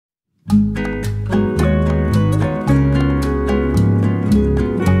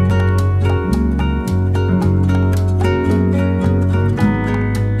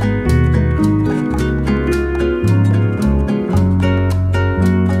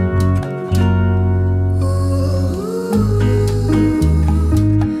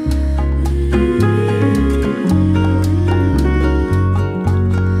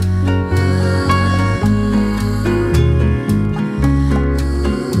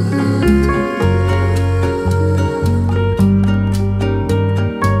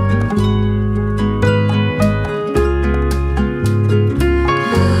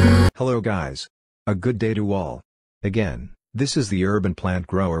A good day to all. Again, this is the Urban Plant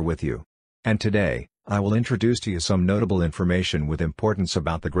Grower with you. And today, I will introduce to you some notable information with importance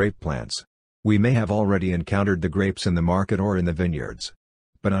about the grape plants. We may have already encountered the grapes in the market or in the vineyards.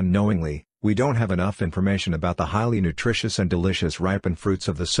 But unknowingly, we don't have enough information about the highly nutritious and delicious ripened fruits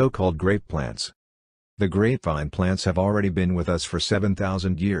of the so-called grape plants. The grapevine plants have already been with us for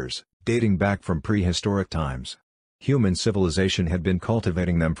 7,000 years, dating back from prehistoric times. Human civilization had been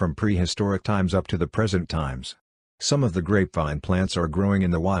cultivating them from prehistoric times up to the present times. Some of the grapevine plants are growing in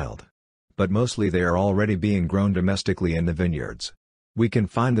the wild. But mostly they are already being grown domestically in the vineyards. We can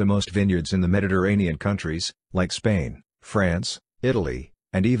find the most vineyards in the Mediterranean countries, like Spain, France, Italy,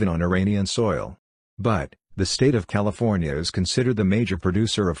 and even on Iranian soil. But, the state of California is considered the major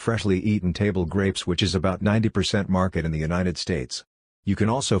producer of freshly eaten table grapes, which is about 90% market in the United States. You can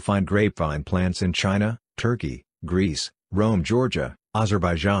also find grapevine plants in China, Turkey, Greece, Rome, Georgia,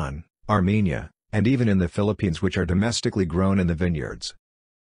 Azerbaijan, Armenia, and even in the Philippines, which are domestically grown in the vineyards.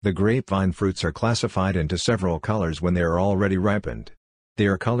 The grapevine fruits are classified into several colors when they are already ripened. They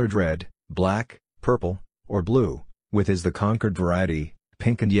are colored red, black, purple, or blue, with is the Concord variety,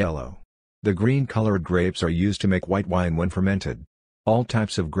 pink and yellow. The green-colored grapes are used to make white wine when fermented. All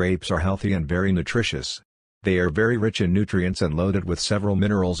types of grapes are healthy and very nutritious. They are very rich in nutrients and loaded with several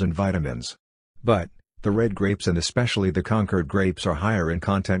minerals and vitamins. But, the red grapes and especially the Concord grapes are higher in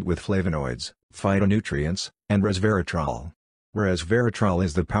content with flavonoids, phytonutrients, and resveratrol. Resveratrol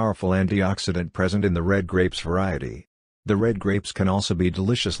is the powerful antioxidant present in the red grapes variety. The red grapes can also be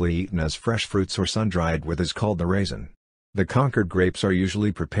deliciously eaten as fresh fruits or sun-dried with is called the raisin. The Concord grapes are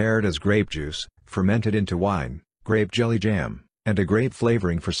usually prepared as grape juice, fermented into wine, grape jelly jam, and a grape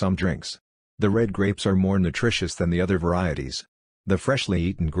flavoring for some drinks. The red grapes are more nutritious than the other varieties. The freshly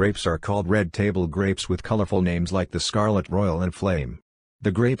eaten grapes are called red table grapes with colorful names like the Scarlet Royal and Flame.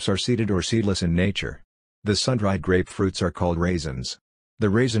 The grapes are seeded or seedless in nature. The sun-dried grapefruits are called raisins.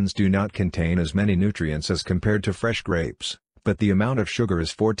 The raisins do not contain as many nutrients as compared to fresh grapes, but the amount of sugar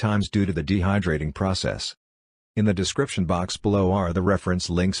is 4 times due to the dehydrating process. In the description box below are the reference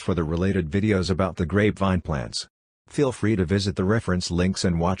links for the related videos about the grapevine plants. Feel free to visit the reference links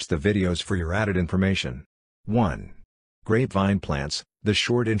and watch the videos for your added information. 1. Grapevine plants, the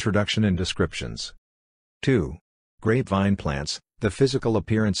short introduction and descriptions. 2. Grapevine plants, the physical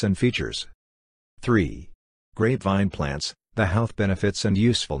appearance and features. 3. Grapevine plants, the health benefits and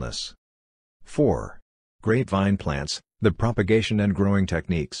usefulness. 4. Grapevine plants, the propagation and growing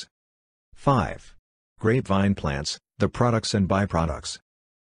techniques. 5. Grapevine plants, the products and byproducts.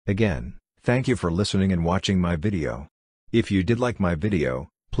 Again, thank you for listening and watching my video. If you did like my video,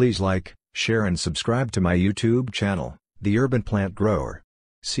 please like, share and subscribe to my YouTube channel, The Urban Plant Grower.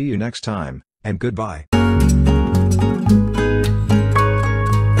 See you next time, and goodbye.